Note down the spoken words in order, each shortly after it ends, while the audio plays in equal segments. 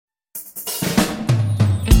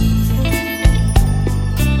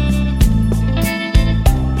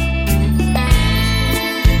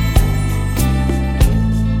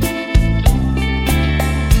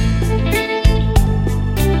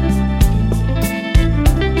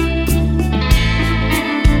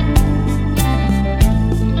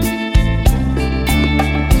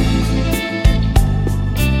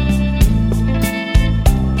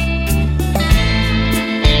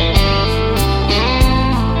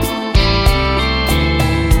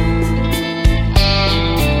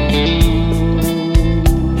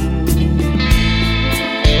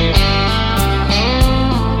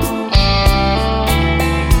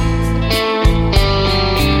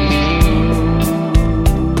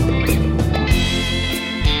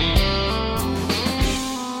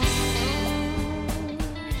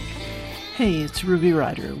Hey, it's Ruby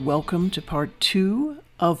Ryder. Welcome to part 2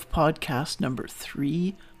 of podcast number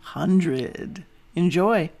 300.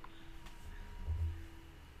 Enjoy.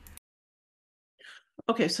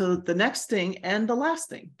 Okay, so the next thing and the last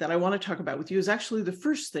thing that I want to talk about with you is actually the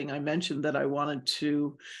first thing I mentioned that I wanted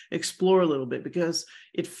to explore a little bit because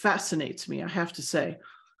it fascinates me, I have to say.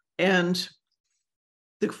 And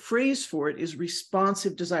the phrase for it is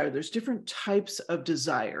responsive desire. There's different types of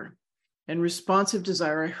desire. And responsive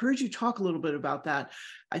desire, I heard you talk a little bit about that.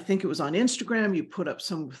 I think it was on Instagram. You put up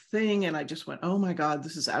some thing and I just went, oh my God,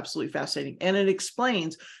 this is absolutely fascinating. And it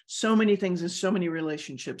explains so many things in so many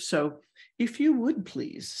relationships. So if you would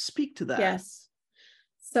please speak to that. Yes.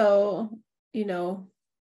 So,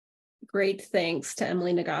 great thanks to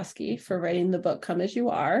Emily Nagoski for writing the book, Come As You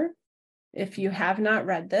Are. If you have not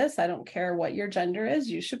read this, I don't care what your gender is,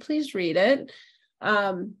 you should please read it.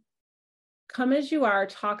 Come As You Are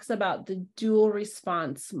talks about the dual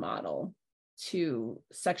response model to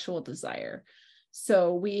sexual desire.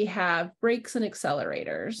 So we have brakes and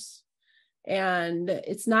accelerators, and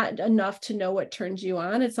it's not enough to know what turns you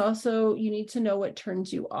on. It's also, you need to know what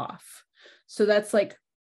turns you off. So that's like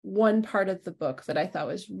one part of the book that I thought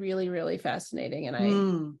was really, really fascinating.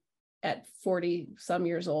 And I, at 40 some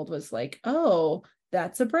years old, was like, oh,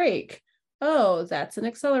 that's a brake. Oh, that's an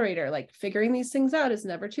accelerator. Like figuring these things out is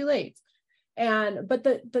never too late. But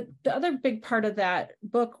the other big part of that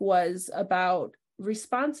book was about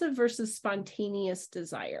responsive versus spontaneous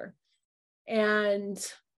desire. And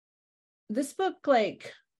this book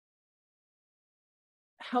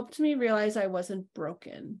helped me realize I wasn't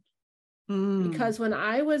broken. Because when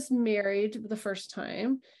I was married the first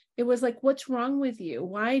time, it was like, what's wrong with you?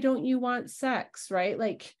 Why don't you want sex? Right?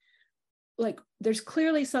 Like there's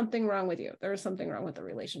clearly something wrong with you. There was something wrong with the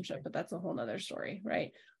relationship, but that's a whole nother story.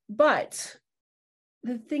 Right. But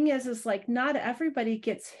the thing is like, not everybody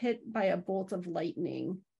gets hit by a bolt of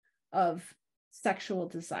lightning of sexual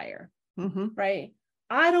desire. Right.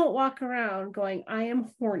 I don't walk around going, I am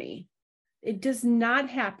horny. It does not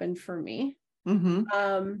happen for me.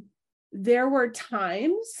 There were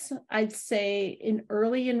times, I'd say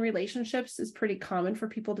early in relationships is pretty common for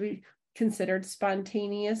people to be considered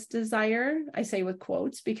spontaneous desire. I say with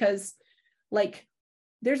quotes, because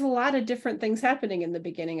there's a lot of different things happening in the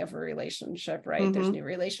beginning of a relationship, right? There's new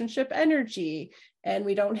relationship energy, and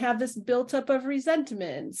we don't have this built up of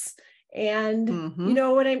resentments. And you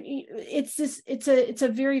know what I mean? It's a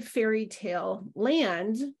very fairy tale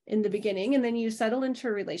land in the beginning, and then you settle into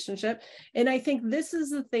a relationship. And I think this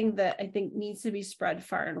is the thing that I think needs to be spread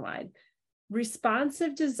far and wide.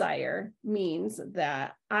 Responsive desire means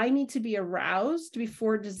that I need to be aroused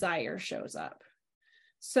before desire shows up.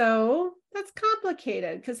 So that's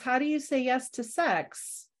complicated, because how do you say yes to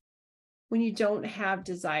sex when you don't have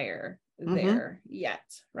desire there yet,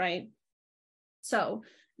 right? So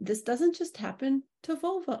this doesn't just happen to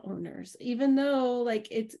vulva owners, even though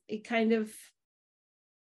it kind of,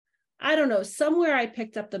 I don't know, somewhere I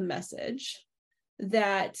picked up the message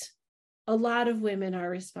that a lot of women are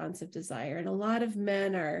responsive desire and a lot of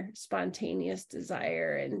men are spontaneous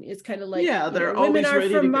desire. And it's kind of like, they're always women are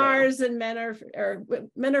ready from to Mars go. and men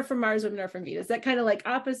are from Mars, women are from Venus. That kind of like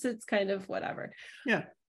opposites, kind of whatever. Yeah.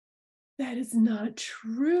 That is not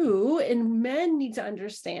true. And men need to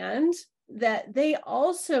understand that they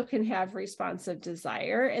also can have responsive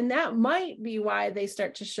desire. And that might be why they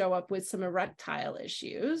start to show up with some erectile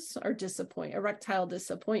issues or erectile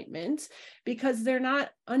disappointment, because they're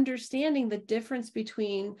not understanding the difference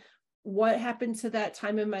between what happened to that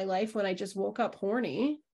time in my life when I just woke up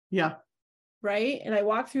horny. Yeah. Right. And I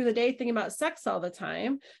walk through the day thinking about sex all the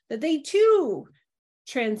time, that they too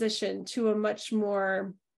transition to a much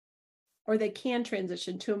more, or they can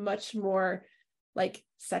transition to a much more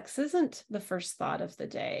sex isn't the first thought of the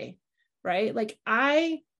day, right?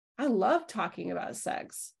 I love talking about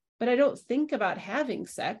sex, but I don't think about having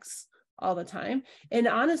sex all the time. And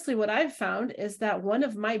honestly, what I've found is that one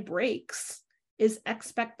of my breaks is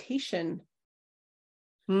expectation.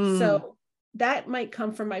 So that might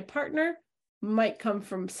come from my partner, might come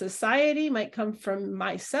from society, might come from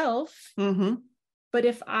myself. But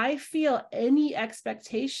if I feel any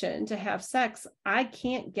expectation to have sex, I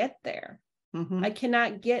can't get there. I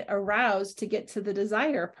cannot get aroused to get to the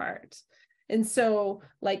desire part. And so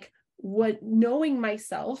knowing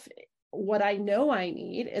myself, what I know I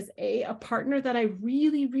need is a partner that I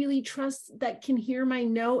really, really trust, that can hear my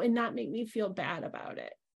no and not make me feel bad about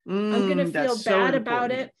it. I'm going to feel bad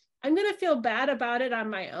about it. I'm going to feel bad about it on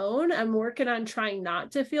my own. I'm working on trying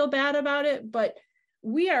not to feel bad about it, but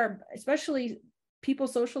we are, especially people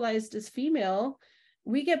socialized as female,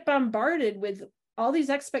 we get bombarded with all these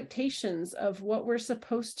expectations of what we're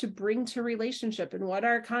supposed to bring to relationship and what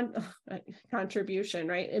our contribution,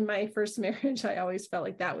 right? In my first marriage, I always felt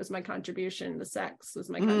like that was my contribution. The sex was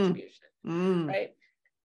my contribution, right?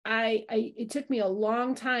 It took me a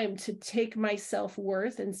long time to take my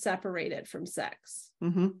self-worth and separate it from sex,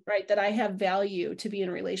 right? That I have value to be in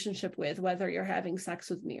a relationship with, whether you're having sex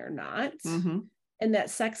with me or not. And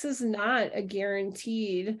that sex is not a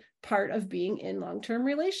guaranteed part of being in long-term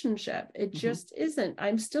relationship. It just isn't.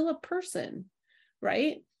 I'm still a person,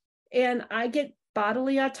 right? And I get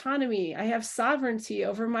bodily autonomy. I have sovereignty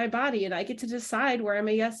over my body, and I get to decide where I'm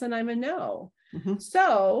a yes and I'm a no.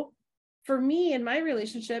 So for me in my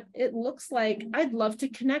relationship, it looks like I'd love to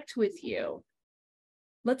connect with you.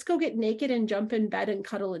 Let's go get naked and jump in bed and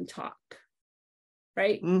cuddle and talk,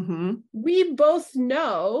 right? We both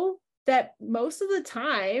know that most of the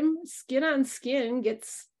time skin on skin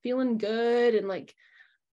gets feeling good. And like,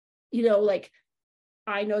 you know, like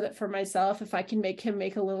I know that for myself, if I can make him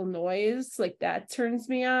make a little noise, like that turns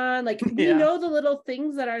me on. Like we know the little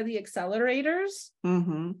things that are the accelerators,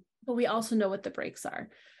 but we also know what the brakes are,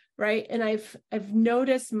 right? And I've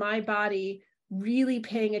noticed my body really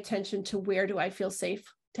paying attention to where do I feel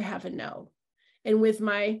safe to have a no. And with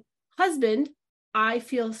my husband, I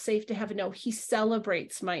feel safe to have a no. He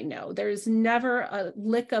celebrates my no. There's never a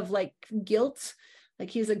lick of like guilt. Like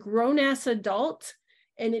he's a grown ass adult,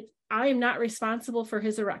 and I am not responsible for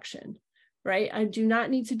his erection, right? I do not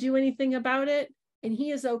need to do anything about it. And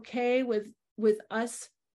he is okay with us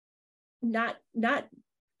not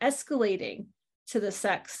escalating to the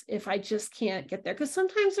sex if I just can't get there. Because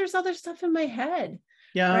sometimes there's other stuff in my head,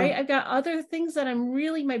 right? I've got other things that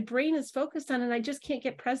my brain is focused on, and I just can't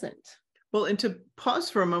get present. Well, and to pause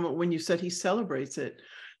for a moment, when you said he celebrates it,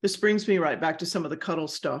 this brings me right back to some of the cuddle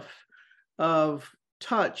stuff of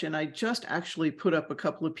touch. And I just actually put up a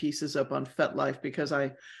couple of pieces up on FetLife because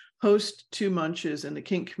I host 2 munches in the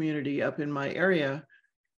kink community up in my area.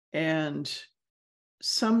 And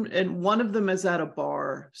one of them is at a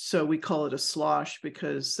bar. So we call it a slosh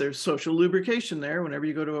because there's social lubrication there whenever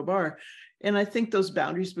you go to a bar. And I think those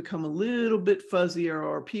boundaries become a little bit fuzzier,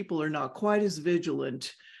 or people are not quite as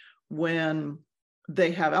vigilant when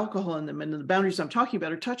they have alcohol in them. And the boundaries I'm talking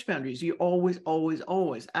about are touch boundaries. You always, always,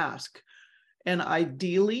 always ask. And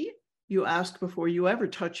ideally, you ask before you ever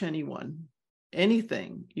touch anyone,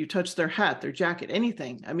 anything. You touch their hat, their jacket,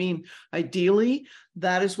 anything. I mean, ideally,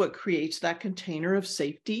 that is what creates that container of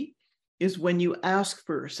safety, is when you ask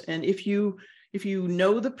first. And if you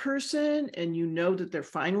know the person and you know that they're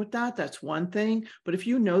fine with that, that's one thing. But if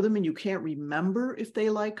you know them and you can't remember if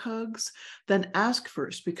they like hugs, then ask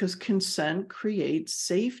first, because consent creates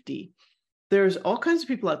safety. There's all kinds of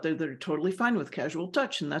people out there that are totally fine with casual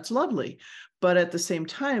touch, and that's lovely. But at the same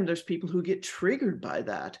time, there's people who get triggered by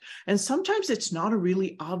that. And sometimes it's not a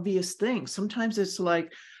really obvious thing. Sometimes it's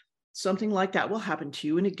like, something like that will happen to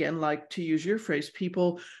you. And again, like, to use your phrase,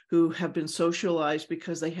 people who have been socialized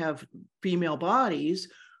because they have female bodies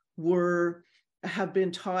have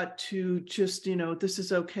been taught to just, this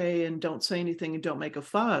is okay, and don't say anything and don't make a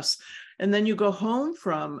fuss. And then you go home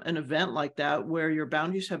from an event like that where your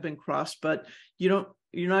boundaries have been crossed, but you're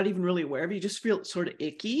not even really aware of it. You just feel sort of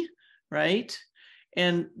icky, right?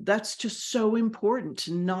 And that's just so important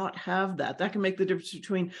to not have that. That can make the difference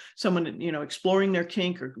between someone, exploring their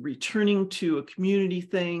kink or returning to a community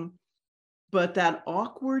thing. But that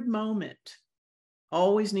awkward moment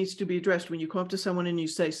always needs to be addressed when you come up to someone and you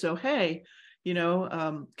say, so, hey,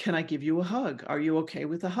 can I give you a hug? Are you okay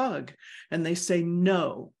with a hug? And they say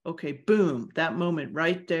no. Okay, boom, that moment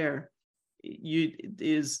right there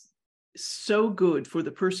is so good for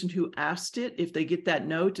the person who asked it. If they get that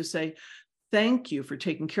no, to say, thank you for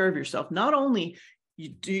taking care of yourself. Not only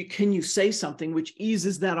can you say something which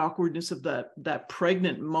eases that awkwardness of that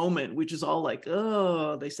pregnant moment, which is all like,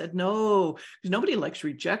 oh, they said no, because nobody likes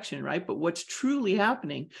rejection, right? But what's truly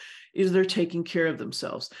happening is they're taking care of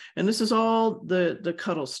themselves. And this is all the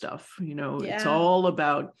cuddle stuff, It's all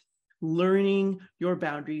about learning your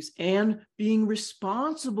boundaries and being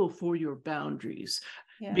responsible for your boundaries.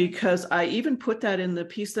 Yeah. Because I even put that in the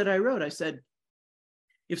piece that I wrote. I said,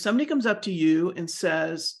 if somebody comes up to you and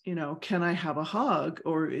says, can I have a hug?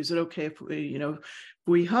 Or is it okay if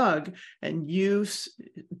we hug? And you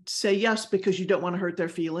say yes because you don't want to hurt their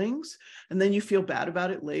feelings, and then you feel bad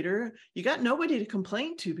about it later, you got nobody to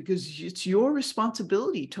complain to, because it's your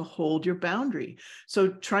responsibility to hold your boundary. So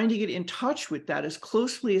trying to get in touch with that as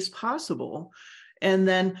closely as possible, and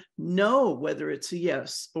then know whether it's a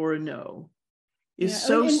yes or a no is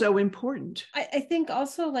so important. I think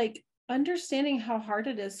also, like, understanding how hard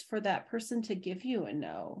it is for that person to give you a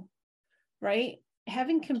no, right?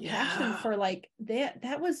 having compassion for like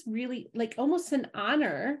that was really like almost an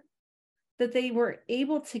honor that they were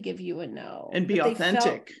able to give you a no and be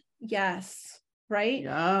authentic. Yes, right.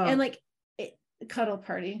 Yeah. And like cuddle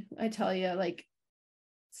party, I tell you, like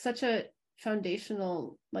such a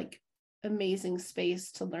foundational, like amazing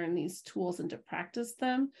space to learn these tools and to practice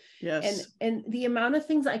them. Yes. And the amount of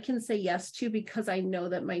things I can say yes to because I know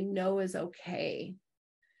that my no is okay.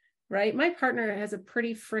 Right. My partner has a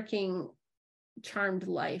pretty freaking charmed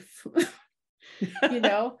life,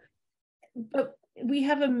 but we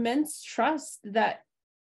have immense trust that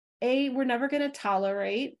we're never going to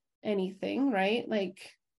tolerate anything, right? Like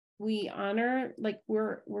we honor, like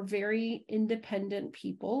we're very independent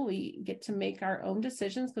people. We get to make our own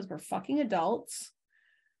decisions because we're fucking adults,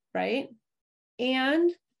 right?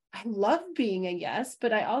 And I love being a yes,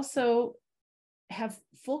 but I also have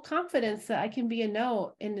full confidence that I can be a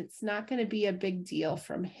no, and it's not going to be a big deal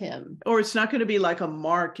from him. Or it's not going to be like a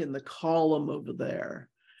mark in the column over there.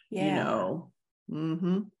 Yeah.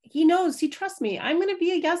 Mm-hmm. He knows, he trusts me. I'm going to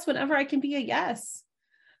be a yes whenever I can be a yes.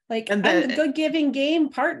 Like I'm the good giving game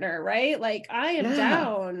partner, right? Like I am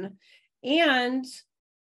down. And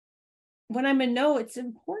when I'm a no, it's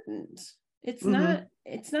important. It's not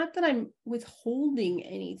that I'm withholding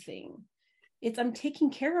anything. I'm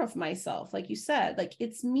taking care of myself. Like you said, like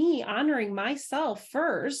it's me honoring myself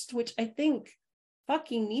first, which I think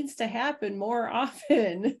fucking needs to happen more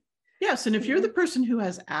often. Yes. And if you're the person who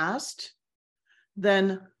has asked,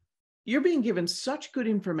 then you're being given such good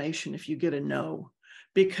information if you get a no,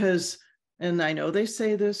 because, and I know they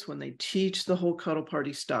say this when they teach the whole cuddle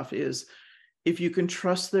party stuff, is if you can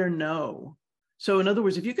trust their no. So in other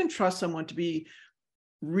words, if you can trust someone to be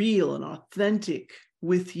real and authentic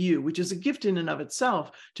with you, which is a gift in and of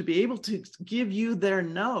itself, to be able to give you their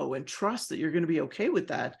no and trust that you're going to be okay with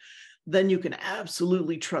that, then you can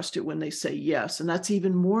absolutely trust it when they say yes. And that's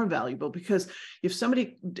even more valuable, because if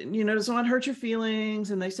somebody, doesn't want to hurt your feelings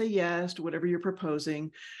and they say yes to whatever you're proposing,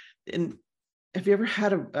 and have you ever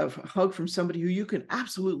had a hug from somebody who you can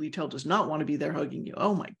absolutely tell does not want to be there hugging you?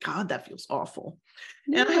 Oh my God, that feels awful.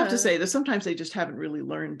 Yeah. And I have to say that sometimes they just haven't really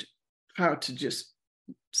learned how to just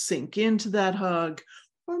sink into that hug,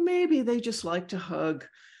 or maybe they just like to hug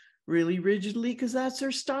really rigidly because that's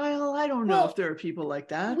their style. I don't know if there are people like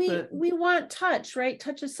that. We want touch, right?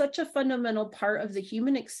 Touch is such a fundamental part of the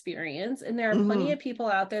human experience. And there are plenty of people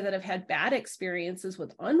out there that have had bad experiences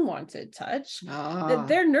with unwanted touch, that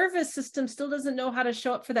their nervous system still doesn't know how to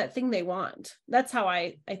show up for that thing they want. That's how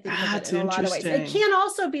I think of it in a lot of ways. It can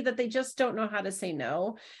also be that they just don't know how to say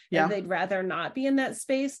no, and they'd rather not be in that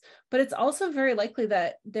space. But it's also very likely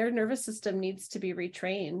that their nervous system needs to be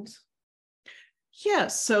retrained.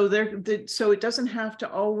 Yes, so so it doesn't have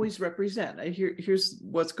to always represent. Here's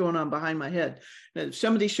what's going on behind my head. Now, if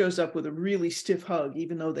somebody shows up with a really stiff hug,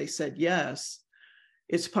 even though they said yes,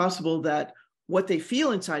 it's possible that what they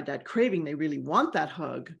feel inside, that craving, they really want that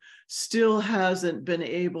hug, still hasn't been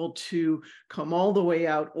able to come all the way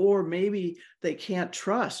out, or maybe they can't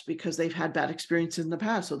trust because they've had bad experiences in the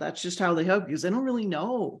past. So that's just how they hug, because they don't really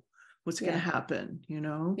know what's going to happen,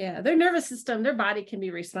 Yeah, their nervous system, their body can be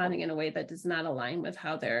responding in a way that does not align with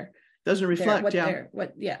how doesn't reflect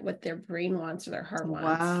what their brain wants or their heart wants.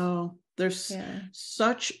 Wow, there's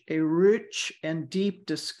such a rich and deep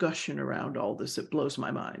discussion around all this. It blows my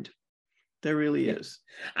mind. There really is.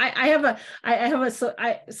 Sometimes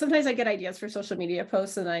I get ideas for social media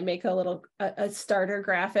posts and I make a starter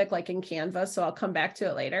graphic like in Canva, so I'll come back to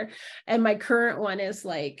it later. And my current one is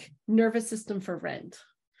like nervous system for rent.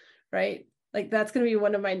 Right? Like that's going to be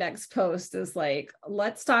one of my next posts, is like,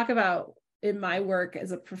 let's talk about, in my work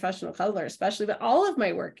as a professional cuddler, especially, but all of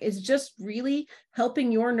my work is just really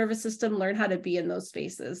helping your nervous system learn how to be in those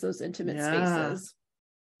spaces, those intimate spaces.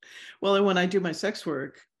 Well, and when I do my sex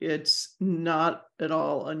work, it's not at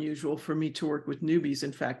all unusual for me to work with newbies.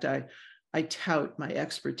 In fact, I tout my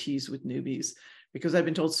expertise with newbies because I've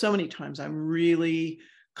been told so many times I'm really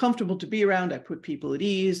comfortable to be around. I put people at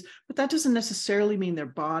ease, but that doesn't necessarily mean their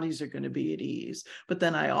bodies are going to be at ease. But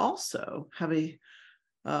then I also have a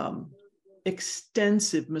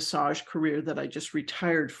extensive massage career that I just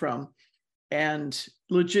retired from, and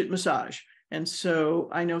legit massage. And so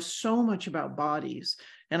I know so much about bodies,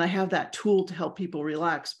 and I have that tool to help people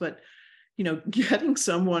relax. But, getting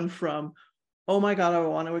someone from, oh my God, I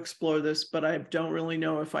want to explore this, but I don't really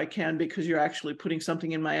know if I can because you're actually putting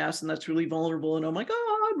something in my ass and that's really vulnerable. And oh my God,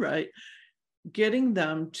 right? Getting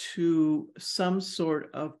them to some sort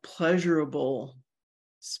of pleasurable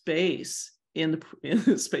space in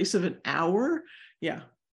the space of an hour. Yeah.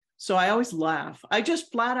 So I always laugh. I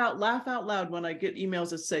just flat out laugh out loud when I get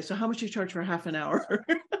emails that say, so how much do you charge for half an hour?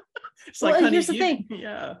 It's Well, like, and honey, here's the thing.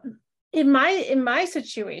 yeah. In my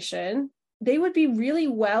situation, they would be really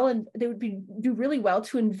well, and they would do really well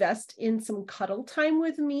to invest in some cuddle time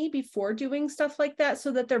with me before doing stuff like that,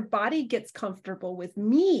 so that their body gets comfortable with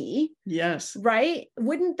me. Yes. Right?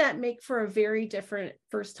 Wouldn't that make for a very different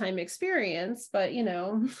first time experience? But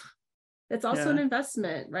it's also an Yeah,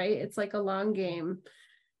 investment, right? It's like a long game,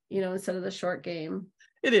 instead of the short game.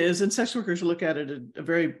 it is. And sex workers look at it a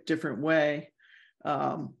very different way.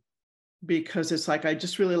 Because it's like, I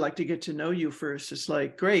just really like to get to know you first. It's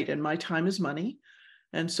like, great. And my time is money.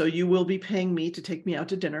 And so you will be paying me to take me out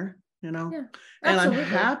to dinner, Yeah, and I'm absolutely.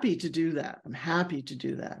 happy to do that. I'm happy to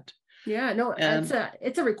do that. Yeah, no, And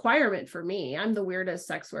it's a requirement for me. I'm the weirdest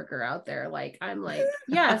sex worker out there. Like, I'm like,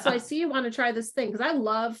 yeah, so I see you want to try this thing, because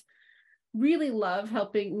I really love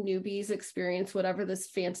helping newbies experience whatever this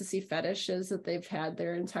fantasy fetish is that they've had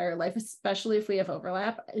their entire life, especially if we have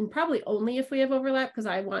overlap, and probably only if we have overlap, because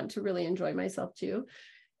I want to really enjoy myself too.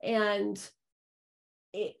 And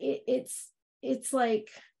it's like,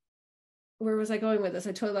 where was I going with this?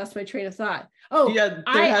 I totally lost my train of thought. Oh, yeah,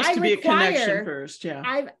 there has to be a connection first.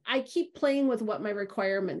 Yeah. I keep playing with what my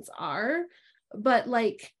requirements are, but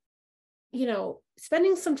like,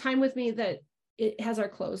 spending some time with me that it has our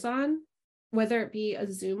clothes on, whether it be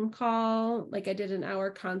a Zoom call, like I did an hour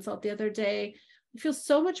consult the other day. I feel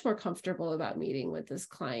so much more comfortable about meeting with this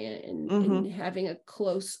client and having a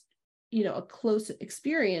close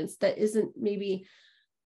experience that isn't maybe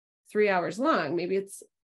 3 hours long. Maybe it's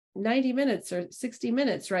 90 minutes or 60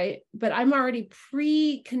 minutes, right? But I'm already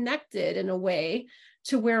pre-connected in a way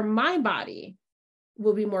to where my body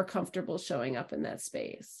will be more comfortable showing up in that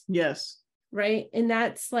space. Yes. Right. And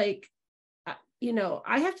that's like,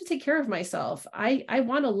 I have to take care of myself. I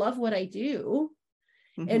want to love what I do.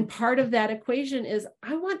 And part of that equation is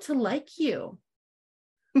I want to like you.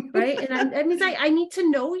 Right. And that means I need to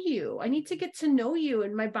know you. I need to get to know you.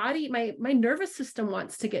 And my body, my nervous system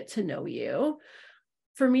wants to get to know you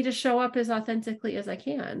for me to show up as authentically as I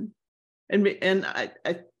can. And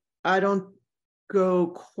I don't go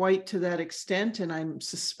quite to that extent. And I'm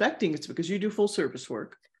suspecting it's because you do full service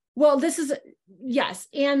work. Well, yes.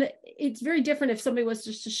 And it's very different if somebody was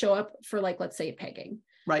just to show up for, like, let's say pegging.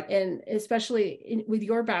 Right. And especially with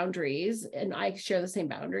your boundaries, and I share the same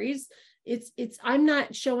boundaries. I'm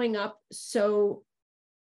not showing up so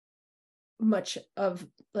much of,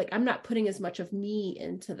 like, I'm not putting as much of me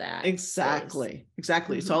into that. Exactly.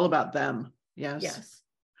 It's all about them. Yes.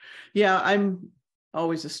 Yeah. I'm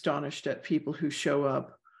always astonished at people who show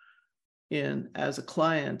up as a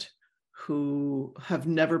client who have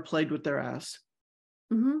never played with their ass.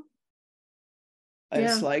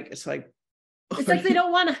 It's like they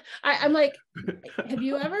don't want to. I'm like, have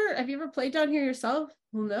you ever played down here yourself?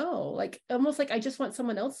 Well, no. Like, almost like I just want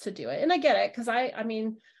someone else to do it. And I get it, because I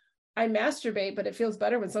mean, I masturbate, but it feels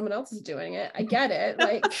better when someone else is doing it. I get it.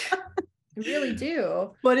 Like, I really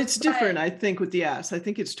do. But it's different, I think, with the ass. I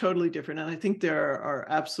think it's totally different. And I think there are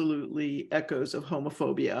absolutely echoes of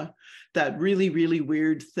homophobia, that really, really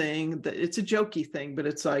weird thing that it's a jokey thing, but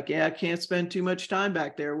it's like, yeah, I can't spend too much time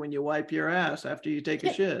back there when you wipe your ass after you take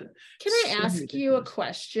a shit. Can I ask you a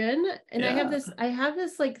question? And I have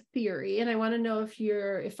this like theory, and I want to know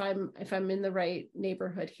if I'm in the right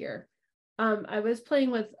neighborhood here. I was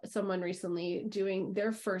playing with someone recently doing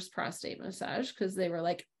their first prostate massage, because they were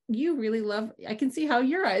like, you really love, I can see how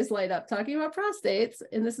your eyes light up talking about prostates,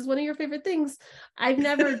 and this is one of your favorite things. I've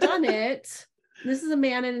never done it. This is a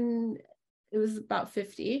man, and it was about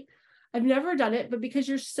 50. I've never done it, but because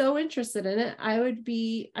you're so interested in it, I'm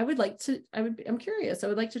curious. I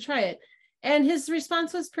would like to try it. And his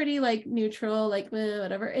response was pretty like neutral, like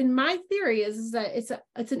whatever. And my theory is that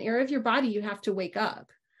it's an area of your body you have to wake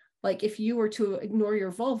up. Like, if you were to ignore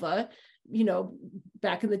your vulva,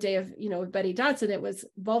 back in the day of, with Betty Dodson, it was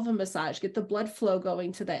vulva massage, get the blood flow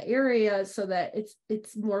going to that area so that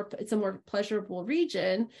it's a more pleasurable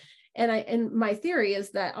region. And my theory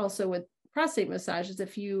is that also with prostate massages,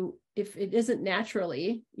 if it isn't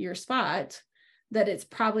naturally your spot, that it's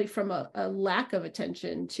probably from a lack of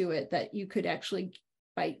attention to it, that you could actually,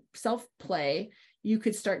 by self-play, you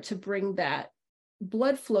could start to bring that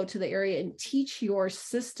blood flow to the area and teach your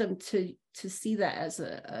system to see that as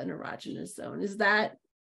an erogenous zone. Is that?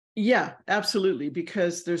 Yeah, absolutely.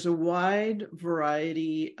 Because there's a wide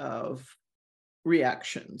variety of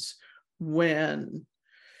reactions when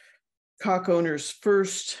cock owners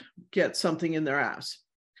first get something in their ass.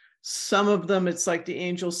 Some of them, it's like the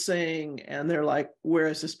angels sing, and they're like, where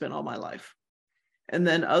has this been all my life? And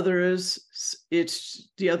then others,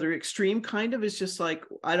 it's the other extreme kind of, is just like,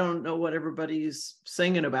 I don't know what everybody's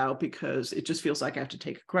singing about, because it just feels like I have to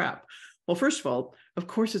take a crap. Well, first of all, of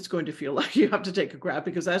course, it's going to feel like you have to take a crap,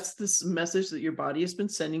 because that's this message that your body has been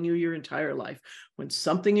sending you your entire life. When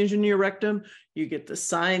something is in your rectum, you get the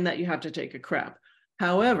sign that you have to take a crap.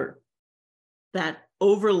 However, that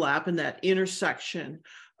overlap and that intersection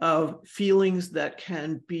of feelings that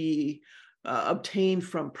can be obtained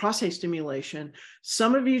from prostate stimulation,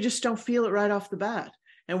 some of you just don't feel it right off the bat.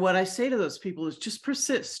 And what I say to those people is just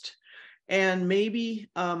persist, and maybe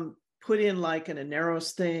put in like an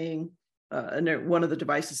Aneros thing, one of the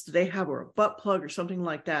devices that they have, or a butt plug or something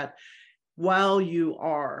like that, while you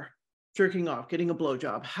are jerking off, getting a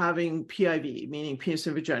blowjob, having PIV, meaning penis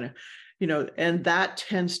and vagina, and that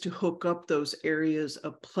tends to hook up those areas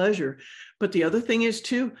of pleasure. But the other thing is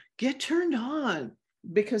to get turned on,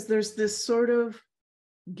 because there's this sort of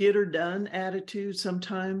get or done attitude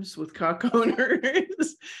sometimes with cock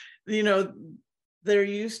owners. They're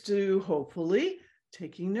used to hopefully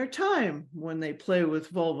taking their time when they play with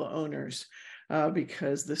vulva owners,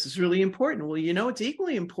 because this is really important. Well, it's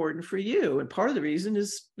equally important for you. And part of the reason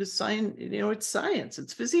is science, it's science,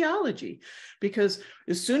 it's physiology, because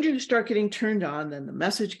as soon as you start getting turned on, then the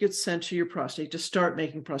message gets sent to your prostate to start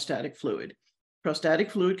making prostatic fluid. Prostatic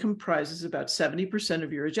fluid comprises about 70%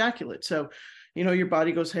 of your ejaculate. So, your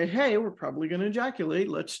body goes, hey, we're probably going to ejaculate.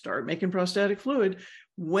 Let's start making prostatic fluid.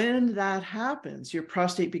 When that happens, your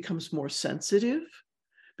prostate becomes more sensitive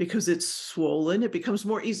because it's swollen. It becomes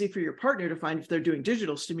more easy for your partner to find if they're doing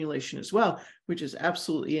digital stimulation as well, which is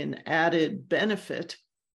absolutely an added benefit.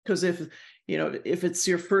 Because if it's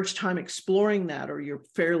your first time exploring that, or you're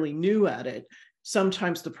fairly new at it,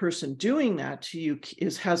 sometimes the person doing that to you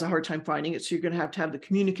has a hard time finding it. So you're going to have the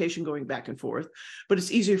communication going back and forth, but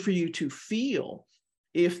it's easier for you to feel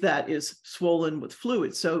if that is swollen with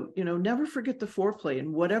fluid. So, never forget the foreplay,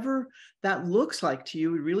 and whatever that looks like to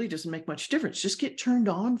you, it really doesn't make much difference. Just get turned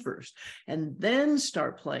on first and then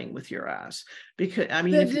start playing with your ass. Because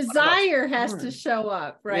the desire has to show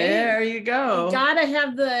up, right? There you go. You gotta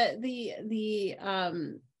have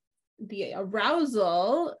the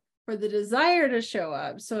arousal for the desire to show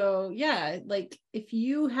up. So yeah, like if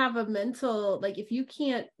you have if you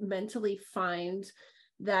can't mentally find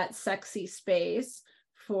that sexy space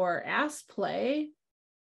for ass play,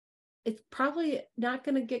 it's probably not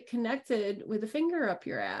going to get connected with a finger up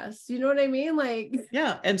your ass. You know what I mean?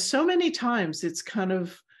 Yeah. And so many times it's kind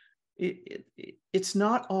of, it's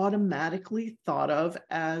not automatically thought of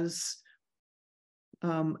as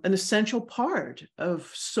an essential part of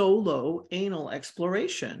solo anal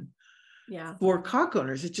exploration. Yeah. For cock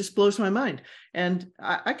owners, it just blows my mind. And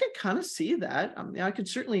I can kind of see that. I could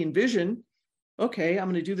certainly envision, okay, I'm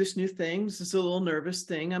going to do this new thing. This is a little nervous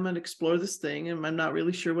thing. I'm going to explore this thing, and I'm not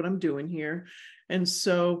really sure what I'm doing here. And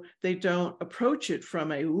so they don't approach it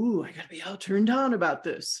from I got to be all turned on about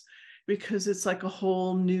this, because it's like a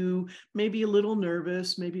whole new, maybe a little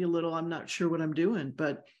nervous, maybe a little, I'm not sure what I'm doing.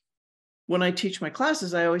 But when I teach my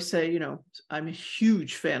classes, I always say, I'm a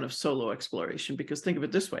huge fan of solo exploration, because think of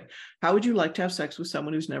it this way. How would you like to have sex with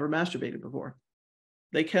someone who's never masturbated before?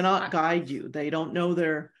 They cannot guide you. They don't know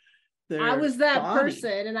their I was that body.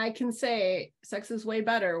 person, and I can say sex is way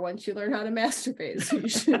better once you learn how to masturbate. So you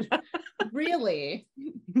should really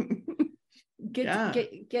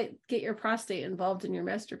get your prostate involved in your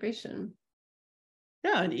masturbation.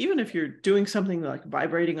 Yeah, and even if you're doing something like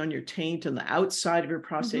vibrating on your taint and the outside of your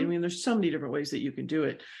prostate, I mean, there's so many different ways that you can do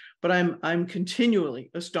it. But I'm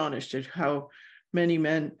continually astonished at how many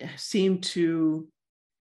men seem to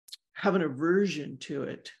have an aversion to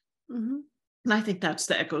it. And I think that's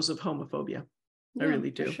the echoes of homophobia. I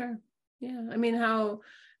really do. For sure. Yeah. I mean,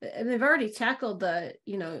 they've already tackled the,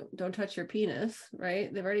 don't touch your penis,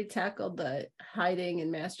 right? They've already tackled the hiding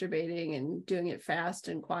and masturbating and doing it fast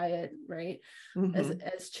and quiet, right?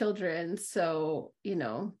 As children. So,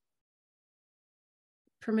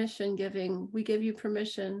 permission giving, we give you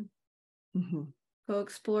permission. Go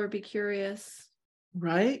explore, be curious.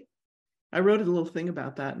 Right. I wrote a little thing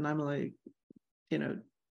about that, and I'm like,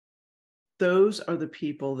 those are the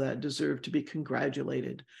people that deserve to be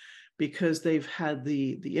congratulated, because they've had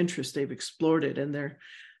the interest, they've explored it, and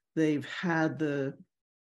they've had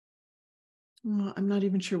I'm not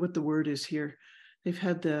even sure what the word is here. They've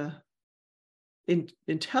had the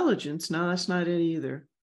intelligence. No, that's not it either.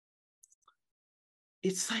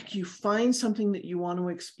 It's like you find something that you want to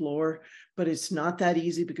explore, but it's not that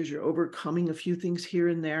easy because you're overcoming a few things here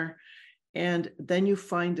and there. And then you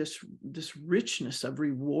find this richness of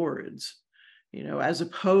rewards, as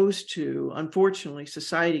opposed to, unfortunately,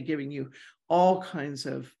 society giving you all kinds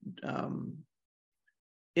of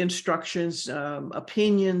instructions,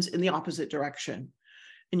 opinions in the opposite direction.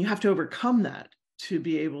 And you have to overcome that to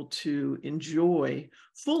be able to enjoy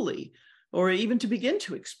fully or even to begin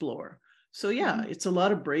to explore. So yeah, it's a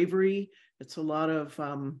lot of bravery. It's a lot of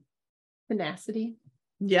tenacity.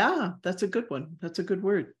 Yeah, that's a good one. That's a good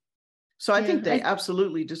word. So I think they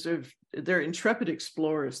absolutely deserve, they're intrepid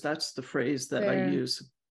explorers. That's the phrase that I use.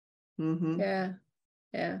 Mm-hmm.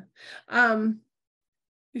 Yeah.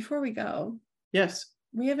 Before we go, yes,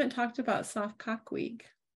 we haven't talked about Soft Cock Week.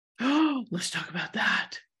 Oh, let's talk about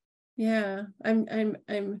that. Yeah, I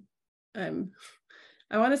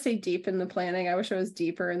want to say deep in the planning. I wish I was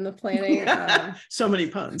deeper in the planning. So many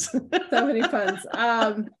puns. So many puns.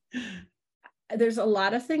 There's a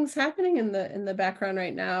lot of things happening in the background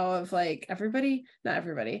right now of like not everybody.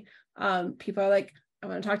 People are like, I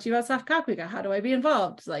want to talk to you about Soft Cock Week. How do I be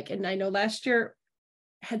involved? Like, and I know last year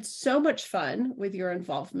had so much fun with your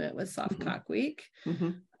involvement with Soft Cock Week.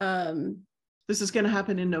 This is going to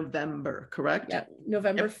happen in November, correct? Yeah,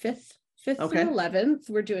 November 5th through 11th.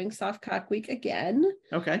 We're doing Soft Cock Week again.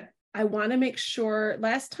 Okay. I want to make sure,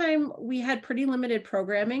 last time we had pretty limited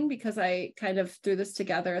programming because I kind of threw this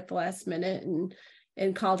together at the last minute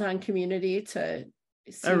and called on community to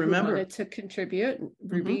see who wanted to contribute.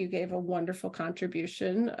 Ruby, you gave a wonderful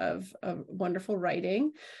contribution of wonderful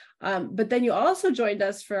writing. But then you also joined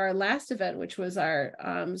us for our last event, which was our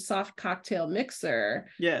soft cocktail mixer,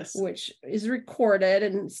 which is recorded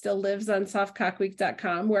and still lives on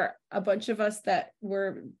softcockweek.com, where a bunch of us that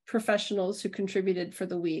were professionals who contributed for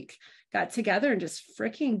the week got together and just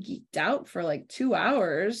freaking geeked out for like 2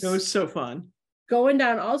 hours. It was so fun. Going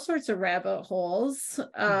down all sorts of rabbit holes.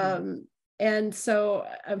 And so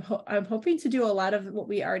I'm hoping to do a lot of what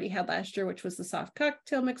we already had last year, which was the soft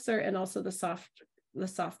cocktail mixer and also the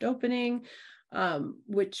soft opening,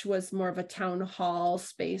 which was more of a town hall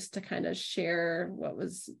space to kind of share what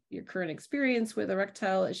was your current experience with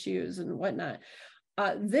erectile issues and whatnot.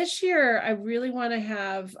 This year, I really want to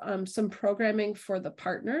have some programming for the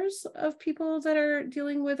partners of people that are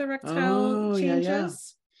dealing with erectile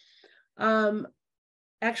changes.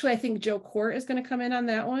 Actually, I think Joe Court is going to come in on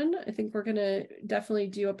that one. I think we're going to definitely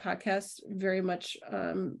do a podcast very much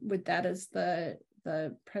with that as the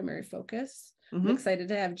primary focus. I'm excited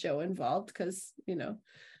to have Joe involved because, you know,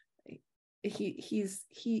 he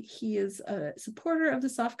is a supporter of the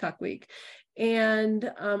Soft Cock Week. And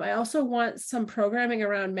I also want some programming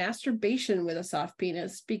around masturbation with a soft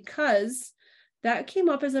penis, because that came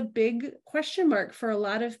up as a big question mark for a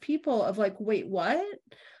lot of people of like, wait, what?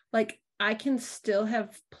 Like, I can still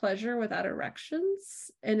have pleasure without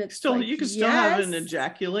erections, and it's still like, you can still have an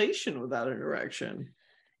ejaculation without an erection.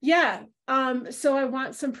 Yeah. So I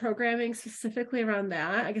want some programming specifically around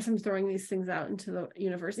that. I guess I'm throwing these things out into the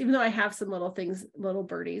universe, even though I have some little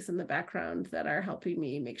birdies in the background that are helping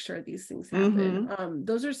me make sure these things happen.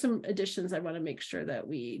 Those are some additions I want to make sure that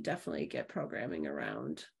we definitely get programming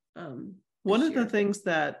around. One of the things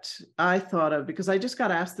that I thought of, because I just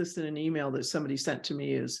got asked this in an email that somebody sent to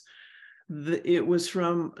me, is it was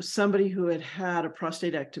from somebody who had a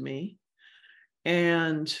prostatectomy,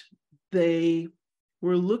 and they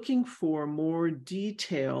were looking for more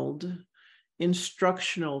detailed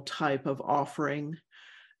instructional type of offering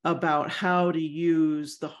about how to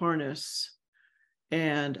use the harness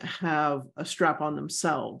and have a strap on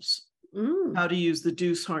themselves. How to use the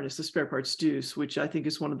Deuce harness, the spare parts Deuce, which I think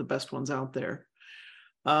is one of the best ones out there.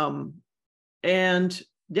 And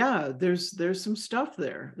yeah, there's some stuff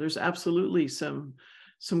there. There's absolutely some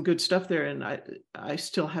good stuff there. And I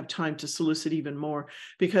still have time to solicit even more,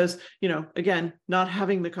 because, you know, again, not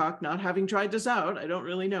having the cock, not having tried this out, I don't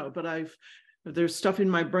really know, but there's stuff in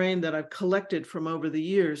my brain that I've collected from over the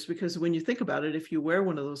years, because when you think about it, if you wear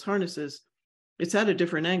one of those harnesses, it's at a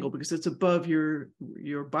different angle because it's above your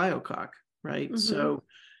biocock, right? So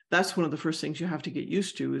that's one of the first things you have to get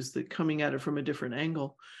used to, is the coming at it from a different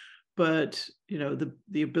angle. But, you know,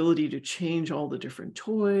 the ability to change all the different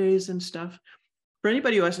toys and stuff. For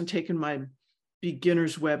anybody who hasn't taken my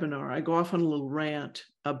beginner's webinar, I go off on a little rant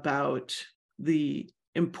about the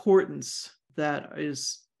importance that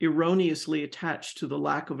is erroneously attached to the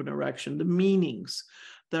lack of an erection, the meanings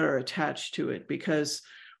that are attached to it, because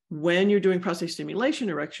when you're doing prostate stimulation,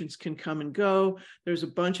 erections can come and go. There's a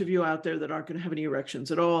bunch of you out there that aren't going to have any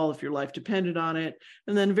erections at all if your life depended on it.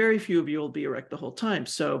 And then very few of you will be erect the whole time.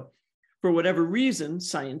 So for whatever reason,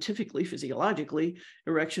 scientifically, physiologically,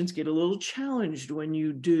 erections get a little challenged when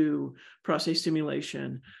you do prostate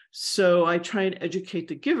stimulation. So I try and educate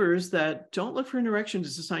the givers that don't look for an erection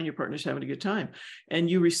as a sign your partner's having a good time. And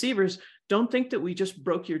you receivers, don't think that we just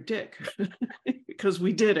broke your dick because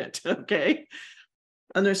we didn't, okay?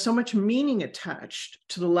 And there's so much meaning attached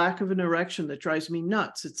to the lack of an erection that drives me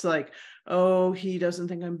nuts. It's like, oh, he doesn't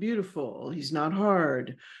think I'm beautiful. He's not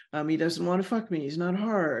hard. He doesn't want to fuck me. He's not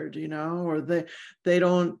hard, or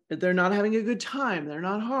they're not having a good time. They're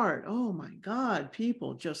not hard. Oh my God,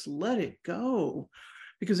 people just let it go,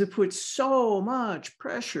 because it puts so much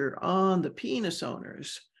pressure on the penis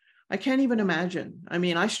owners. I can't even imagine. I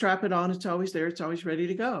mean, I strap it on. It's always there. It's always ready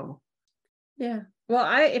to go. Yeah. Well,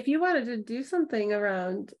 if you wanted to do something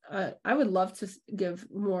around, I would love to give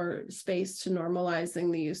more space to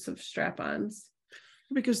normalizing the use of strap-ons.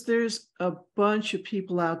 Because there's a bunch of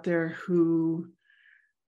people out there who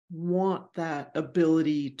want that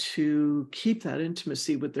ability to keep that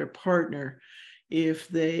intimacy with their partner if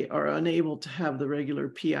they are unable to have the regular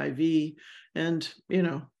PIV. And,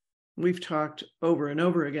 we've talked over and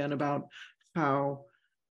over again about how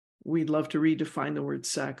we'd love to redefine the word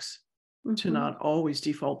sex. To not always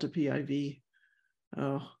default to PIV.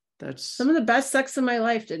 Oh, that's some of the best sex in my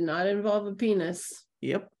life did not involve a penis.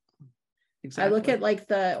 Yep. Exactly. I look at like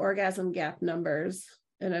the orgasm gap numbers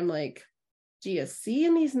and I'm like, do you see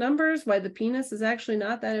in these numbers why the penis is actually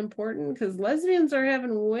not that important? Because lesbians are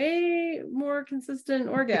having way more consistent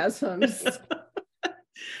orgasms.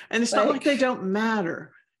 And it's not like they don't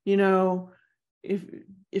matter.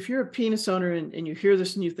 If you're a penis owner and you hear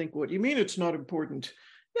this and you think, what do you mean it's not important?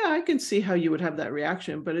 Yeah, I can see how you would have that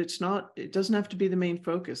reaction, but it doesn't have to be the main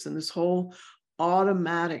focus. And this whole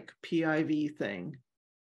automatic PIV thing.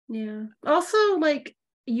 Yeah. Also, like,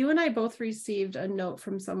 you and I both received a note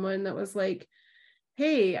from someone that was like,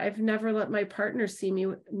 hey, I've never let my partner see me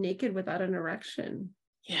naked without an erection.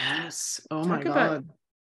 Yes. Oh my God.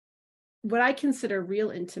 What I consider real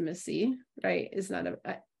intimacy, right, is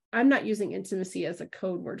I'm not using intimacy as a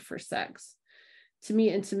code word for sex. To me,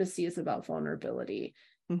 intimacy is about vulnerability.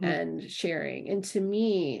 Mm-hmm. And sharing. And to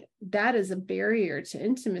me, that is a barrier to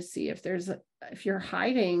intimacy. If you're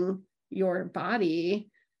hiding your body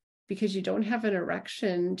because you don't have an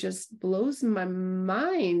erection, just blows my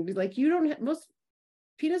mind. Like, most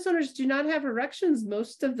penis owners do not have erections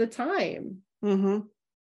most of the time. Mm-hmm.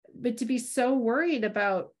 But to be so worried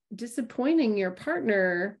about disappointing your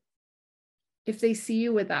partner if they see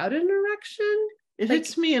you without an erection, it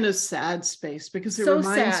hits me in a sad space, because it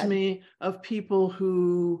reminds me of people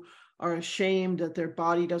who are ashamed that their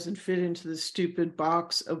body doesn't fit into the stupid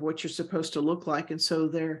box of what you're supposed to look like. And so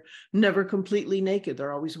they're never completely naked.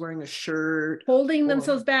 They're always wearing a shirt. Holding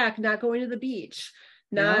themselves back, not going to the beach.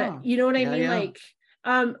 You know what I mean? Yeah. Like,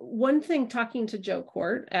 one thing, talking to Joe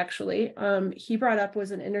Court, actually, he brought up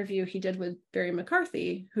was an interview he did with Barry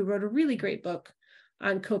McCarthy, who wrote a really great book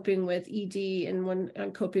on coping with ED and one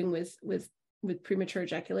on coping with premature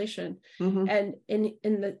ejaculation. Mm-hmm. And in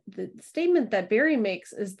the statement that Barry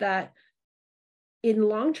makes is that in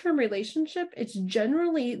long-term relationship, it's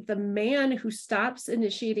generally the man who stops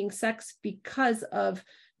initiating sex because of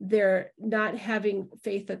their not having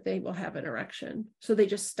faith that they will have an erection. So they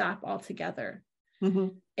just stop altogether. Mm-hmm.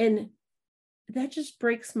 And that just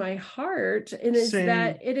breaks my heart. And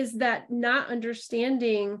it is that not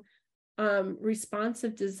understanding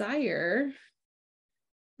responsive desire,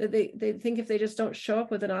 that they think if they just don't show up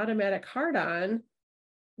with an automatic hard-on,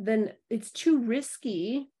 then it's too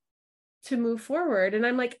risky to move forward. And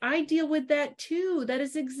I'm like, I deal with that too. That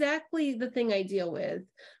is exactly the thing I deal with.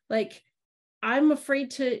 Like, I'm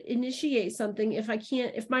afraid to initiate something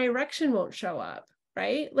if my erection won't show up,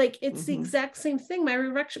 right? Like, it's the exact same thing. My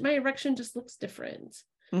erection just looks different,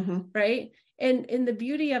 right? And the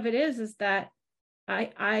beauty of it is that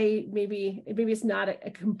I maybe it's not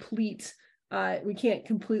a complete, we can't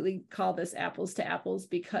completely call this apples to apples,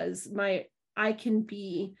 because I can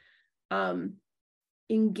be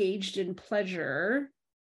engaged in pleasure.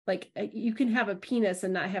 Like, you can have a penis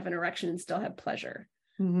and not have an erection and still have pleasure.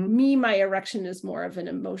 Mm-hmm. My erection is more of an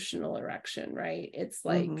emotional erection, right? It's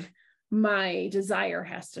like my desire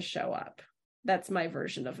has to show up. That's my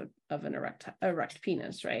version of an erect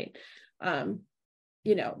penis, right?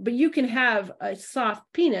 But you can have a soft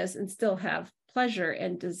penis and still have pleasure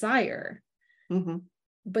and desire. Mm-hmm.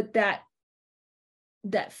 But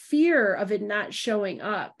that fear of it not showing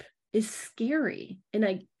up is scary. And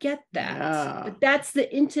I get that. Yeah. But that's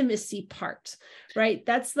the intimacy part, right?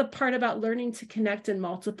 That's the part about learning to connect in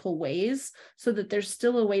multiple ways so that there's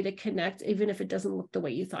still a way to connect, even if it doesn't look the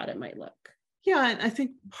way you thought it might look. Yeah. And I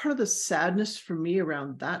think part of the sadness for me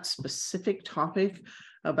around that specific topic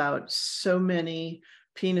about so many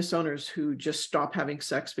penis owners who just stop having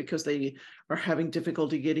sex because they are having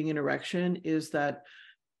difficulty getting an erection is that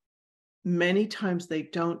many times they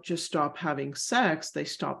don't just stop having sex, they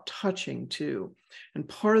stop touching too. And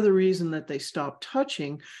part of the reason that they stop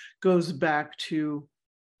touching goes back to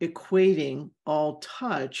equating all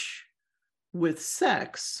touch with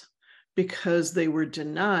sex because they were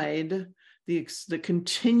denied the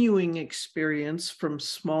continuing experience from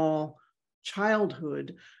small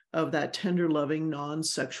childhood of that tender, loving,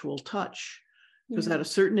 non-sexual touch. Because at a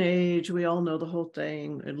certain age, we all know the whole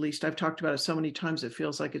thing, at least I've talked about it so many times, it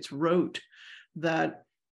feels like it's rote, that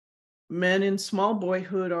men in small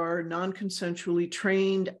boyhood are non-consensually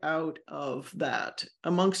trained out of that,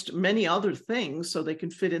 amongst many other things, so they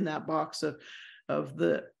can fit in that box of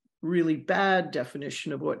the really bad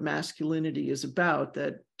definition of what masculinity is about,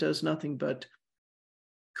 that does nothing but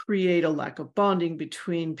create a lack of bonding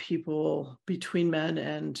between people, between men,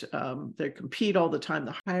 and they compete all the time,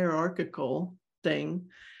 the hierarchical thing.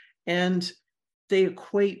 And they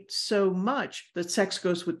equate so much that sex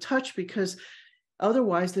goes with touch, because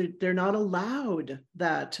otherwise they're not allowed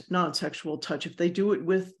that non-sexual touch. If they do it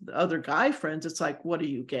with other guy friends, it's like, what are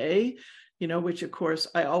you, gay? You know, which of course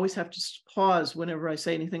I always have to pause whenever I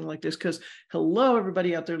say anything like this, because hello,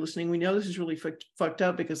 everybody out there listening, we know this is really fucked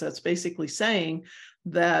up, because that's basically saying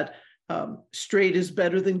that straight is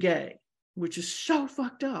better than gay, which is so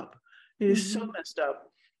fucked up. It is so messed up.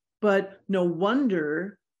 But no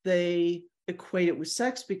wonder they equate it with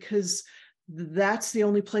sex, because that's the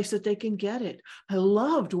only place that they can get it. I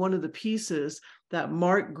loved one of the pieces that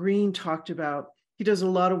Mark Green talked about. He does a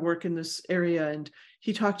lot of work in this area, and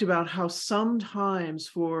he talked about how sometimes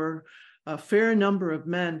for a fair number of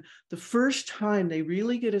men, the first time they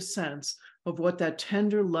really get a sense of what that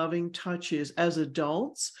tender, loving touch is as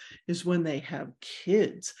adults is when they have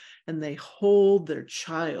kids and they hold their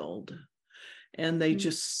child. And they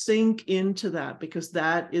just sink into that, because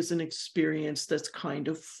that is an experience that's kind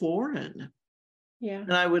of foreign. Yeah.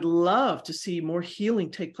 And I would love to see more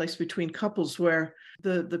healing take place between couples where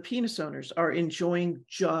the penis owners are enjoying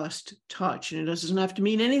just touch, and it doesn't have to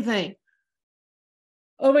mean anything.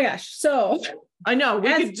 Oh my gosh. So I know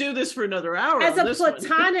we could do this for another hour. As a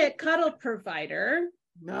platonic cuddle provider,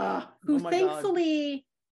 who thankfully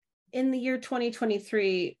in the year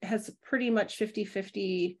 2023 has pretty much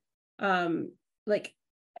 50-50, like,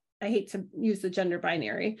 I hate to use the gender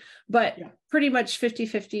binary, but pretty much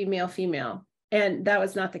 50-50 male, female. And that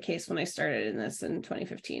was not the case when I started in this in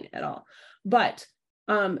 2015 at all. But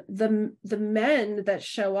the men that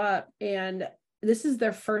show up, and this is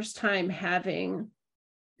their first time having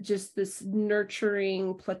just this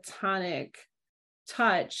nurturing, platonic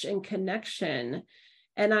touch and connection.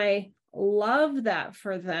 And I love that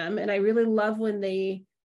for them. And I really love when they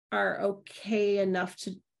are okay enough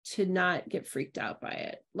to not get freaked out by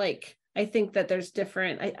it. Like, I think that there's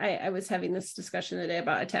different, I was having this discussion today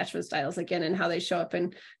about attachment styles again, and how they show up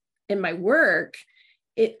in my work.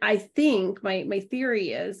 I think my theory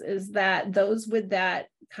is that those with that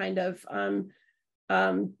kind of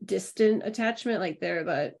distant attachment, like they're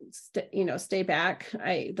the stay back,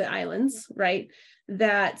 the islands, right,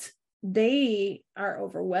 that they are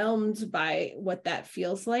overwhelmed by what that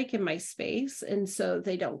feels like in my space, and so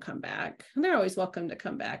they don't come back. And they're always welcome to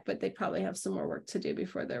come back, but they probably have some more work to do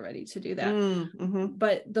before they're ready to do that.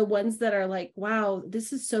 But the ones that are like, wow,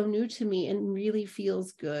 this is so new to me and really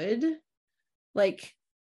feels good, like,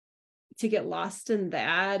 to get lost in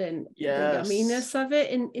that and the yumminess of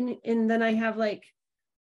it. And then I have, like,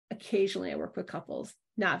 occasionally I work with couples,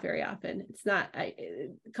 not very often. It's not,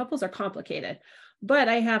 couples are complicated, but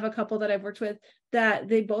I have a couple that I've worked with that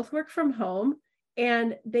they both work from home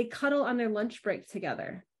and they cuddle on their lunch break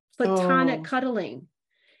together, platonic cuddling,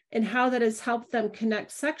 and how that has helped them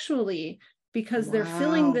connect sexually, because they're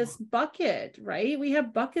filling this bucket, right? We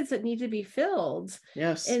have buckets that need to be filled.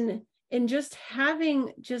 Yes. And just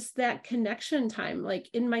having just that connection time, like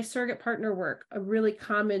in my surrogate partner work, a really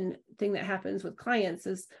common thing that happens with clients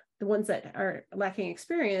is the ones that are lacking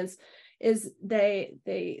experience is they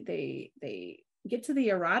get to the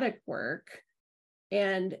erotic work,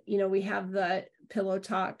 and we have the pillow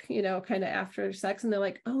talk, kind of after sex, and they're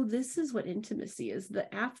like, oh, this is what intimacy is,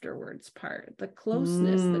 the afterwards part, the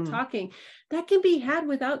closeness, the talking that can be had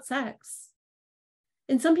without sex.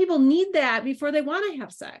 And some people need that before they want to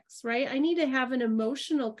have sex, right? I need to have an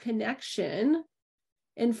emotional connection.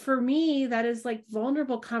 And for me, that is like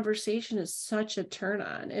vulnerable conversation is such a turn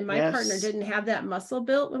on. And my partner didn't have that muscle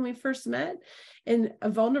built when we first met. And a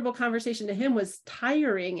vulnerable conversation to him was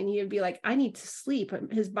tiring. And he would be like, I need to sleep.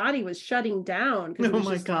 His body was shutting down. Oh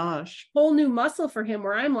my gosh. Whole new muscle for him,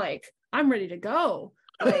 where I'm like, I'm ready to go.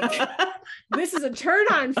 Like, this is a turn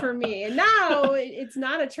on for me. And now it's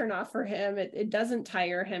not a turn off for him. It doesn't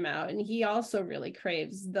tire him out. And he also really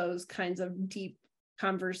craves those kinds of deep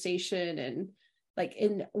conversation like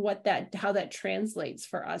in what that, how that translates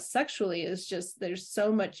for us sexually is just, there's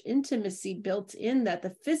so much intimacy built in that the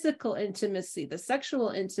physical intimacy, the sexual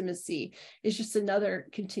intimacy is just another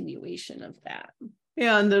continuation of that.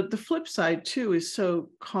 Yeah, and the flip side too is so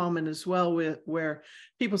common as well, with where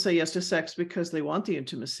people say yes to sex because they want the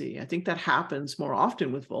intimacy. I think that happens more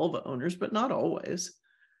often with vulva owners, but not always.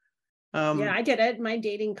 Yeah, I did it. My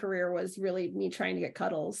dating career was really me trying to get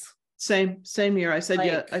cuddles. Same here. I said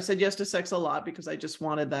Like, I said yes to sex a lot because I just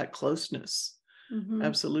wanted that closeness. mm-hmm.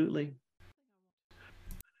 Absolutely.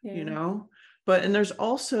 Yeah. You know, and there's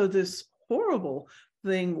also this horrible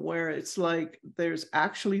thing where it's like there's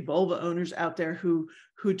actually vulva owners out there who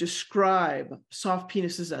describe soft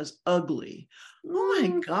penises as ugly. Oh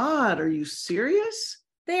my God, are you serious?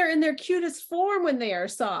 They are in their cutest form when they are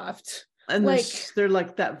soft. And like they're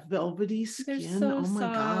like that velvety skin. They're so oh my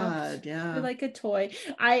soft. God, yeah. They're like a toy.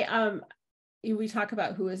 We talk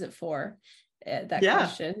about who is it for, that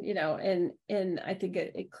question, you know, and I think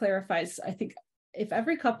it clarifies. I think if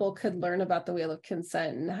every couple could learn about the wheel of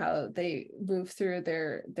consent and how they move through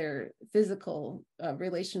their physical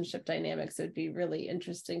relationship dynamics, it would be really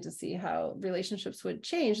interesting to see how relationships would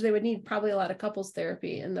change. They would need probably a lot of couples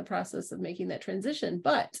therapy in the process of making that transition.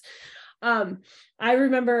 But I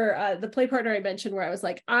remember the play partner I mentioned where I was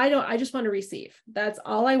like, I just want to receive. That's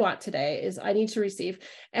all I want today is I need to receive.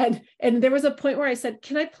 And there was a point where I said,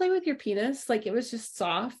 can I play with your penis? Like it was just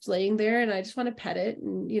soft laying there and I just want to pet it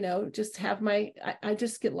and, you know, just have I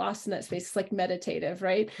just get lost in that space. It's like meditative,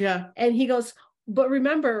 right? Yeah. And he goes, but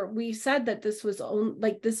remember, we said that this was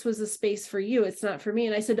this was a space for you. It's not for me.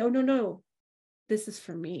 And I said, oh, no, this is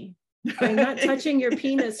for me. I'm not touching your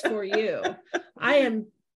penis for you. I am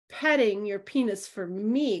petting your penis for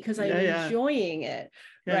me because I'm enjoying it,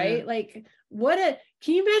 right? Like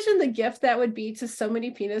can you imagine the gift that would be to so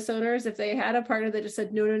many penis owners if they had a partner that just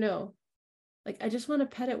said, no, like I just want to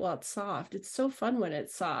pet it while it's soft. It's so fun when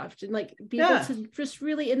it's soft, and like be able to just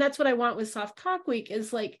really, and that's what I want with Soft Cock Week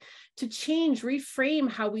is like to reframe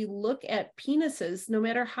how we look at penises. No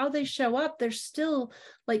matter how they show up, they're still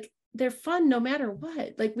like, they're fun no matter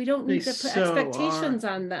what. Like we don't need to put expectations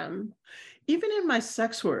on them. Even in my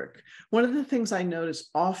sex work, one of the things I notice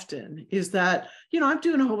often is that, you know, I'm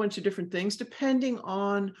doing a whole bunch of different things depending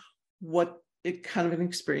on what it kind of an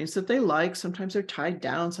experience that they like. Sometimes they're tied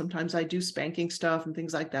down. Sometimes I do spanking stuff and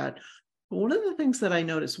things like that. But one of the things that I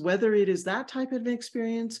notice, whether it is that type of an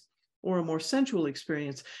experience or a more sensual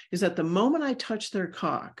experience, is that the moment I touch their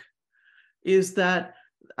cock, is that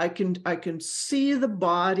I can see the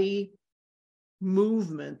body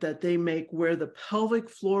movement that they make where the pelvic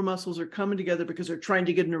floor muscles are coming together because they're trying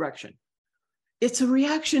to get an erection. It's a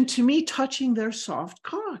reaction to me touching their soft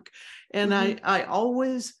cock. And I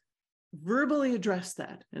always verbally address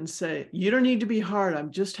that and say, you don't need to be hard.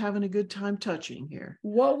 I'm just having a good time touching here.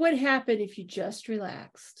 What would happen if you just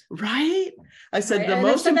relaxed? Right? I said the and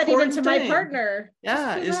most I said important that even to my partner.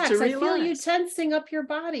 Yeah, is to relax. I feel you tensing up your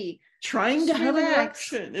body. Trying to have an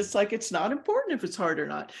erection. It's like, it's not important if it's hard or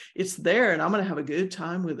not. It's there and I'm going to have a good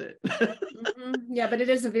time with it. Yeah, but it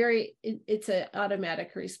is it's an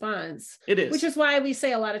automatic response. It is. Which is why we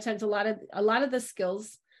say a lot of times, a lot of the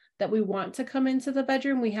skills that we want to come into the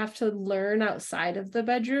bedroom, we have to learn outside of the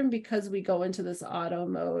bedroom because we go into this auto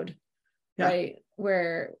mode, right?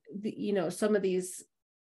 Where, some of these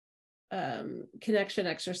connection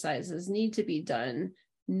exercises need to be done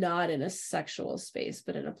not in a sexual space,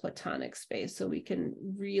 but in a platonic space. So we can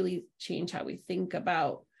really change how we think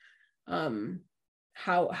about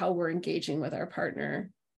how we're engaging with our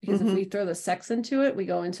partner. Because if we throw the sex into it, we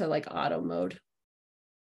go into like auto mode.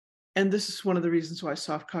 And this is one of the reasons why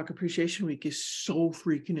Soft Cock Appreciation Week is so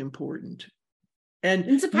freaking important.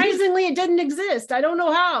 And surprisingly, it didn't exist. I don't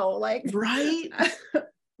know how. Right?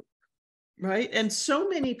 Right. And so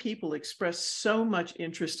many people expressed so much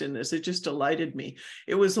interest in this. It just delighted me.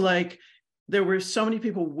 It was like there were so many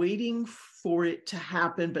people waiting for it to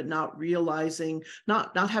happen, but not realizing,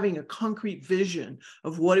 not having a concrete vision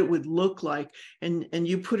of what it would look like. And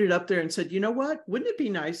you put it up there and said, you know what? Wouldn't it be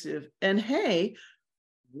nice if, and hey,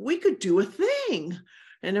 we could do a thing.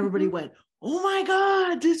 And everybody went, oh my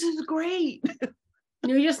God, this is great.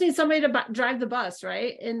 You just need somebody to drive the bus,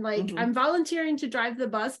 right? And I'm volunteering to drive the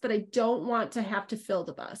bus, but I don't want to have to fill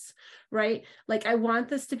the bus, right? Like I want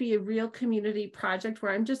this to be a real community project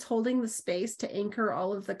where I'm just holding the space to anchor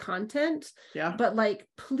all of the content. Yeah. But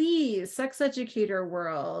please, sex educator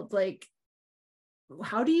world,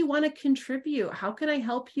 how do you want to contribute? How can I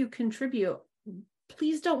help you contribute?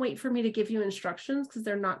 Please don't wait for me to give you instructions because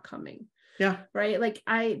they're not coming. Yeah. Right. Like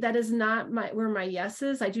that is not where my yes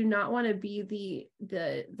is. I do not want to be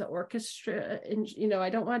the orchestra, and, I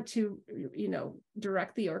don't want to,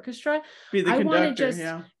 direct the orchestra. Be the I conductor. want to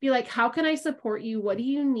just be like, how can I support you? What do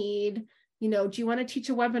you need? Do you want to teach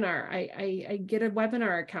a webinar? I get a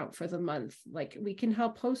webinar account for the month. Like, we can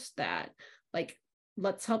help host that. Like,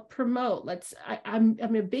 let's help promote. I'm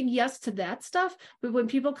a big yes to that stuff. But when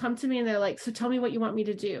people come to me and they're like, so tell me what you want me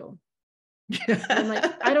to do. I'm like,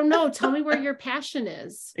 I don't know. Tell me where your passion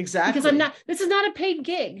is. Exactly. Because this is not a paid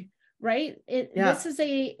gig, right? This is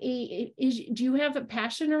do you have a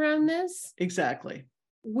passion around this? Exactly.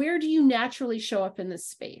 Where do you naturally show up in this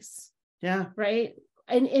space? Yeah. Right.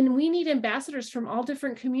 And we need ambassadors from all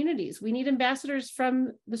different communities. We need ambassadors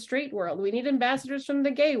from the straight world. We need ambassadors from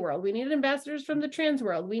the gay world. We need ambassadors from the trans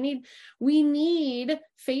world. We need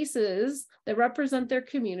faces that represent their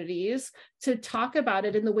communities to talk about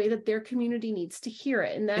it in the way that their community needs to hear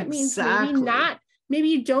it. And that means maybe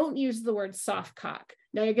you don't use the word soft cock.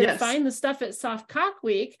 Now you're going to find the stuff at Soft Cock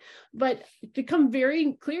Week, but it become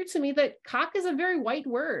very clear to me that cock is a very white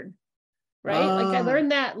word, right? Like, I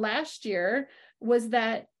learned that last year. Was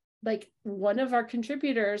that, like, one of our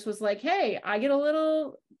contributors was like, hey, I get a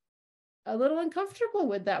little uncomfortable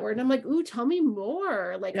with that word. And I'm like, ooh, tell me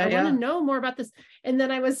more. Like, I want to know more about this. And then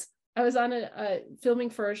I was on a filming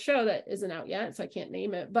for a show that isn't out yet, so I can't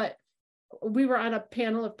name it, but we were on a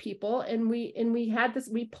panel of people, and we had this,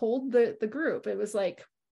 we polled the group. It was like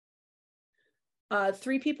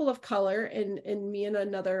 3 people of color and me and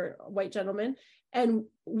another white gentleman. And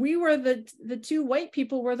we were the 2 white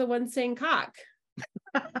people were the ones saying cock.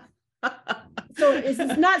 So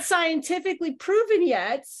it's not scientifically proven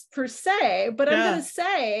yet per se, but I'm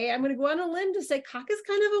going to go on a limb to say cock is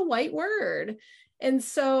kind of a white word. And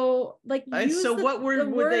so, like, what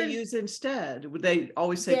word would they use instead? Would they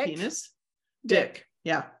always say penis? Dick.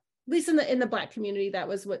 Yeah. At least in the Black community, that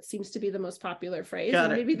was what seems to be the most popular phrase.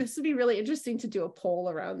 And maybe this would be really interesting to do a poll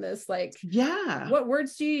around this. Like, what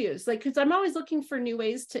words do you use? Like, because I'm always looking for new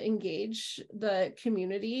ways to engage the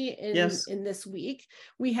community in this week.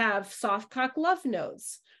 We have soft cock love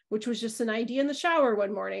notes, which was just an idea in the shower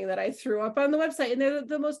one morning that I threw up on the website, and they're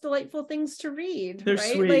the most delightful things to read. They're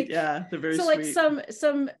right? sweet. Like, they're very sweet. So like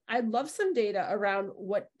some I'd love some data around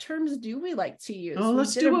what terms do we like to use.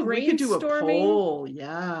 We could do a poll.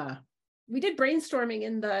 Yeah. We did brainstorming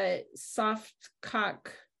in the soft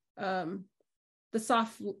cock, the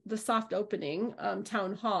soft opening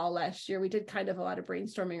town hall last year. We did kind of a lot of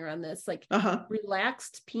brainstorming around this. Like,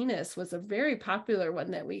 relaxed penis was a very popular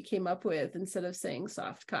one that we came up with instead of saying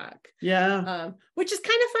soft cock. Yeah. Which is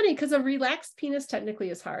kind of funny because a relaxed penis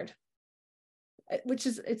technically is hard.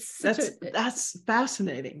 That's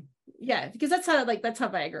fascinating. Yeah, because that's how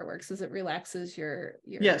Viagra works, is it relaxes your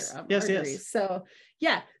arteries. So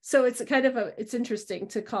so it's interesting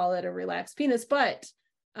to call it a relaxed penis, but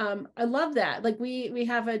I love that. Like, we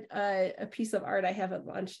have a piece of art. I haven't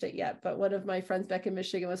launched it yet, but one of my friends back in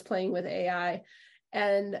Michigan was playing with AI,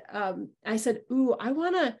 and I said, ooh, I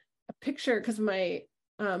want a picture, because my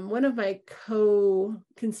one of my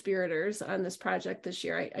co-conspirators on this project this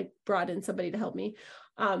year, I brought in somebody to help me.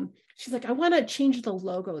 She's like, I want to change the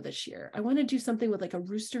logo this year. I want to do something with like a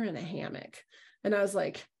rooster in a hammock. And I was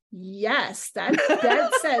like, yes, that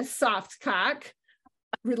says soft cock,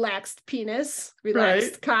 relaxed penis,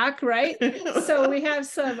 relaxed cock, right? So we have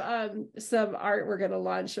some art we're going to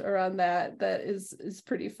launch around that is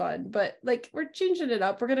pretty fun. But like, we're changing it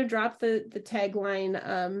up. We're going to drop the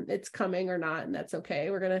tagline, it's coming or not, and that's okay.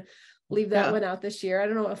 We're going to leave that one out this year. I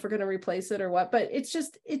don't know if we're going to replace it or what, but it's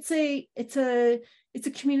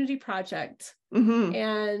a community project. Mm-hmm.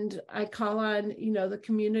 And I call on, the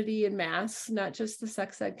community en masse, not just the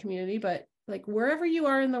sex ed community, but like wherever you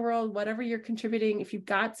are in the world, whatever you're contributing, if you've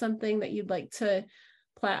got something that you'd like to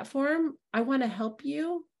platform, I want to help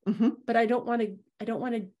you, but I don't want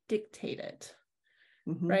to dictate it.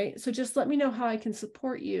 Mm-hmm. Right. So just let me know how I can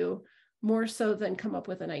support you more so than come up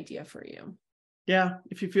with an idea for you. Yeah.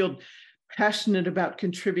 If you feel passionate about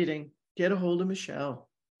contributing, get a hold of Michelle.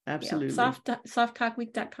 Absolutely. Yeah.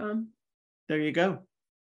 Softcockweek.com. There you go.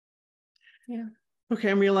 Yeah. Okay.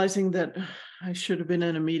 I'm realizing that I should have been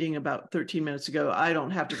in a meeting about 13 minutes ago. I don't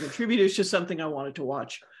have to contribute. It's just something I wanted to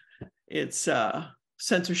watch. It's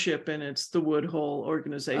censorship, and it's the Woodhull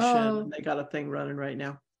organization. And they got a thing running right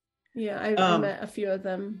now. Yeah. I met a few of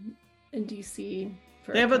them in DC.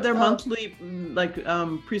 They have their monthly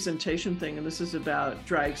presentation thing, and this is about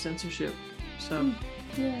drag censorship. So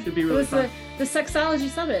should be really fun. The Sexology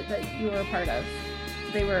Summit that you were a part of.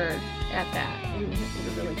 They were at that, and it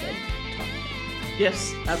was a really good talk.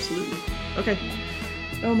 Yes, absolutely. Okay.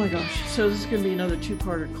 Oh my gosh. So this is going to be another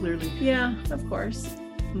two-parter, clearly. Yeah, of course.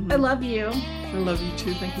 Mhm. I love you. I love you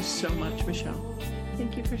too. Thank you so much, Michelle.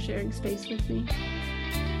 Thank you for sharing space with me.